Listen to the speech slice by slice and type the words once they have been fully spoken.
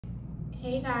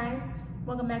Hey guys,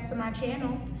 welcome back to my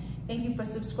channel. Thank you for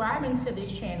subscribing to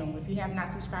this channel. If you have not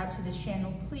subscribed to this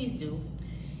channel, please do.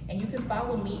 And you can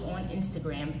follow me on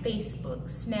Instagram, Facebook,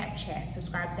 Snapchat.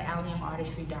 Subscribe to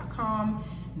AleongArtistry.com.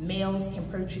 Males can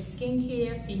purchase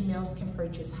skincare, females can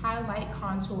purchase highlight,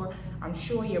 contour. I'm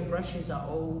sure your brushes are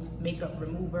old. Makeup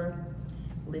remover,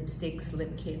 lipsticks,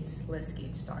 lip kits. Let's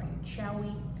get started, shall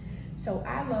we? So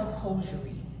I love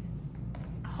hosiery.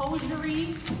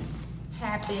 Hosiery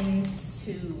happens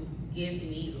to give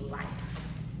me life.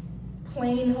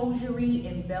 Plain hosiery,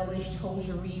 embellished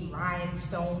hosiery,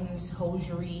 rhinestones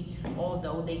hosiery,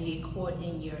 although they get caught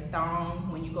in your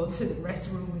thong when you go to the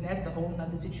restroom, and that's a whole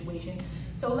nother situation.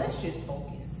 So let's just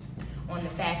focus on the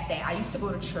fact that I used to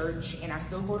go to church and I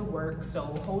still go to work, so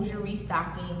hosiery,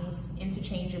 stockings,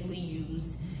 interchangeably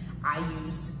used. I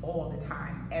used all the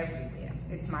time, everywhere.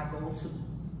 It's my go-to.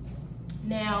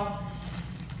 Now,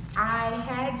 I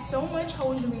had so much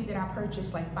hosiery that I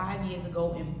purchased like 5 years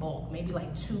ago in bulk, maybe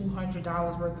like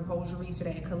 $200 worth of hosiery so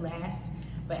that it could last.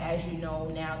 But as you know,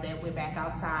 now that we're back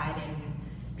outside and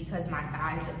because my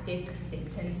thighs are thick, they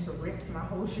tend to rip my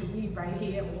hosiery right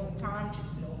here all the time,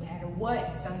 just no matter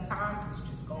what. Sometimes it's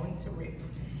just going to rip.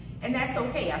 And that's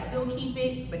okay, I still keep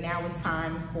it, but now it's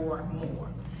time for more.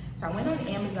 So I went on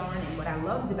Amazon, and what I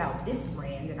loved about this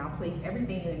brand, and I'll place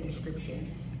everything in the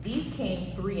description, these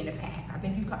came 3 in a pack. I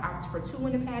think you could opt for 2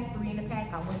 in a pack, 3 in a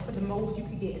pack. I went for the most you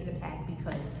could get in the pack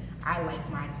because I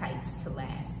like my tights to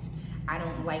last. I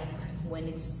don't like when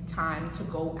it's time to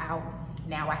go out.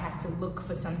 Now I have to look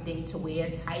for something to wear,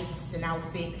 tights, an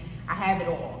outfit. I have it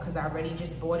all because I already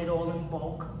just bought it all in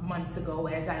bulk months ago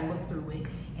as I looked through it,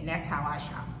 and that's how I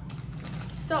shop.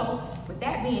 So with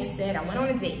that being said, I went on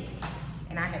a date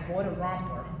and I had bought a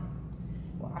romper.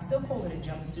 Well, I still call it a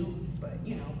jumpsuit, but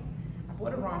you know, I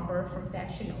bought a romper from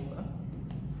Fashionnova,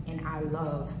 and I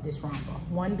love this romper.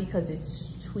 1, because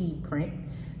it's tweed print.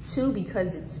 2,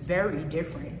 because it's very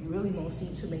different. You really won't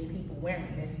see too many people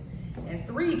wearing this. And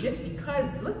 3, just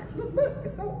because, look,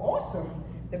 it's so awesome.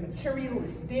 The material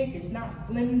is thick, it's not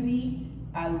flimsy.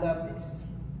 I love this.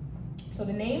 So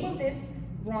the name of this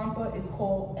romper is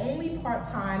called Only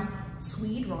Part-Time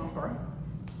Tweed Romper.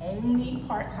 Only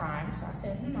part-time. So I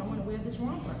said, I want to wear this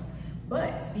romper.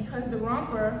 But because the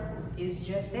romper is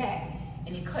just that,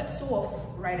 and it cuts off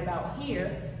right about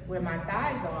here where my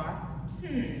thighs are,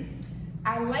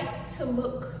 I like to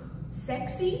look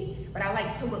sexy, but I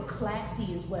like to look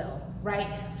classy as well, right?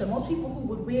 So most people who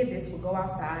would wear this would go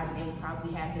outside and they would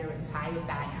probably have their entire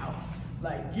thigh out.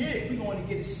 Like, yeah, we're going to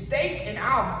get a steak and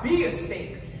I'll be a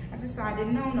steak. I decided,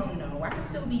 no, I can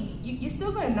still be, you're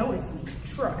still going to notice me,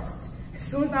 trust. As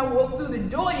soon as I walk through the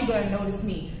door, you're gonna notice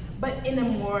me, but in a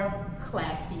more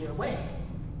classier way.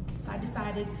 So I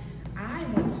decided I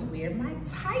want to wear my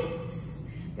tights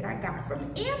that I got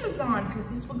from Amazon because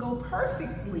this would go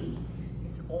perfectly.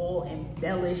 It's all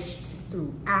embellished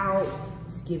throughout.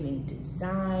 It's giving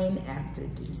design after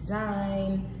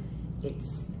design.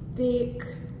 It's thick,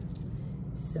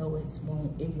 so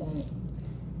it won't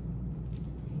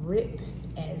rip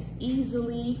as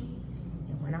easily.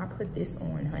 And when I put this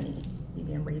on, honey, you're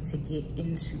getting ready to get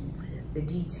into the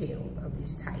detail of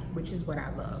this tight, which is what I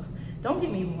love. Don't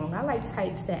get me wrong, I like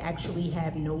tights that actually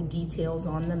have no details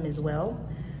on them as well.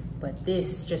 But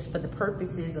this, just for the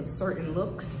purposes of certain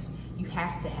looks, you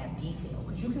have to have detail.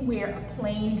 Because you can wear a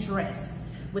plain dress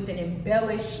with an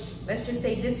embellished, let's just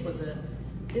say this was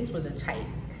a tight.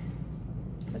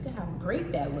 Look at how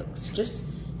great that looks.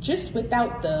 Just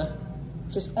without the,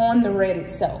 just on the red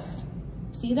itself.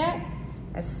 See that?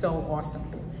 That's so awesome.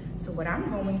 So what I'm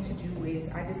going to do is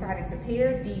I decided to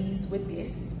pair these with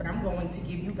this, but I'm going to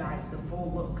give you guys the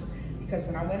full look because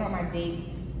when I went on my date,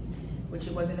 which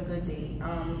it wasn't a good date,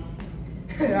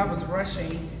 I was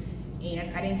rushing and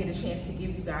I didn't get a chance to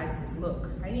give you guys this look.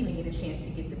 I didn't even get a chance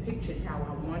to get the pictures how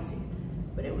I wanted,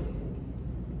 but it was cool.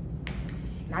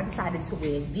 And I decided to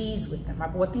wear these with them. I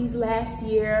bought these last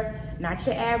year, not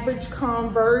your average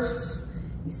Converse.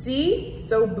 You see,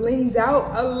 so blinged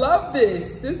out. I love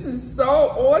this. This is so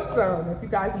awesome. If you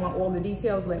guys want all the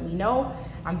details, let me know.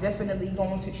 I'm definitely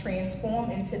going to transform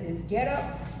into this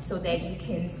getup so that you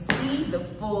can see the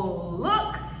full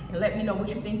look, and let me know what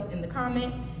you think in the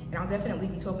comment. And I'll definitely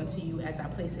be talking to you as I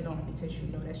place it on because you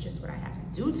know that's just what I have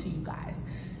to do to you guys.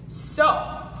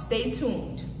 So stay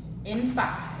tuned. In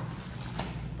 5,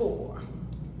 4,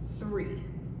 3,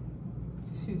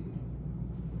 2,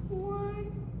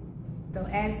 1. So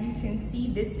as you can see,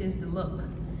 this is the look.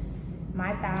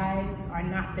 My thighs are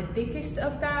not the thickest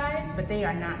of thighs, but they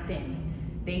are not thin.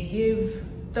 They give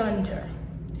thunder.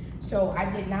 So I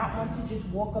did not want to just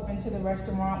walk up into the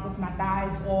restaurant with my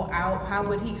thighs all out. How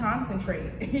would he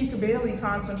concentrate? He could barely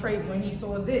concentrate when he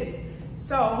saw this.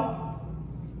 So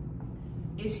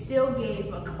it still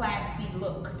gave a classy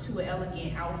look to an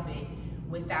elegant outfit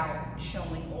without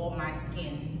showing all my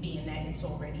skin, being that it's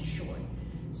already short.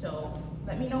 So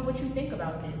let me know what you think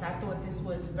about this. I thought this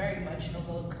was very much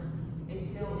a look. It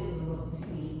still is a look to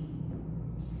me.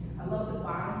 I love the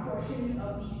bottom portion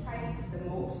of these tights the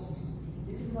most.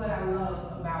 This is what I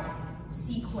love about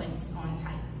sequins on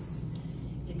tights.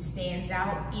 It stands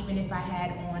out. Even if I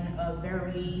had on a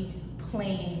very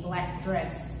plain black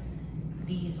dress,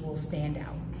 these will stand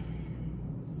out.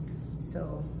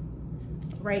 So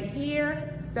right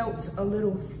here felt a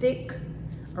little thick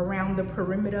around the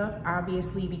perimeter,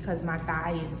 obviously because my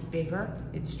thigh is bigger,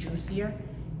 it's juicier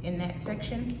in that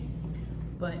section.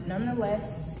 But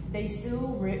nonetheless, they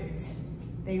still ripped.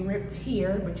 They ripped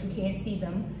here, but you can't see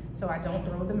them, so I don't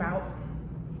throw them out.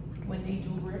 When they do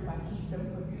rip, I keep them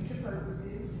for future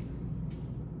purposes.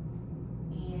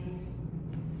 And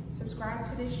subscribe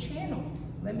to this channel.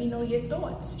 Let me know your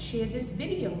thoughts. Share this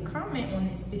video, comment on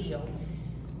this video.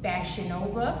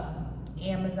 Fashionnova,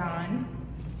 Amazon,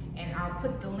 and I'll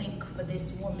put the link for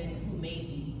this woman who made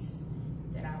these,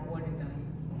 that I ordered them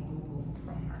on Google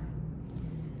from her.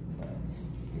 But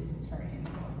this is her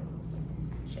info,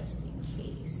 just in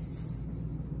case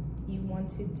you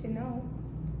wanted to know.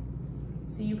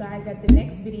 See you guys at the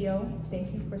next video.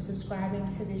 Thank you for subscribing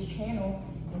to this channel.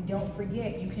 And don't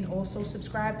forget, you can also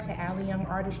subscribe to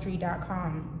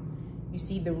AleongArtistry.com. You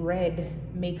see the red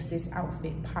makes this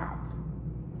outfit pop.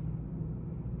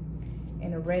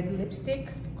 And a red lipstick,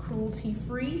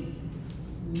 cruelty-free,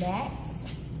 matte,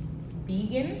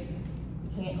 vegan,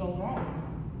 you can't go wrong.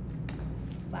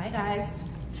 Bye guys,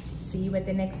 see you at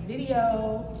the next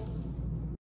video.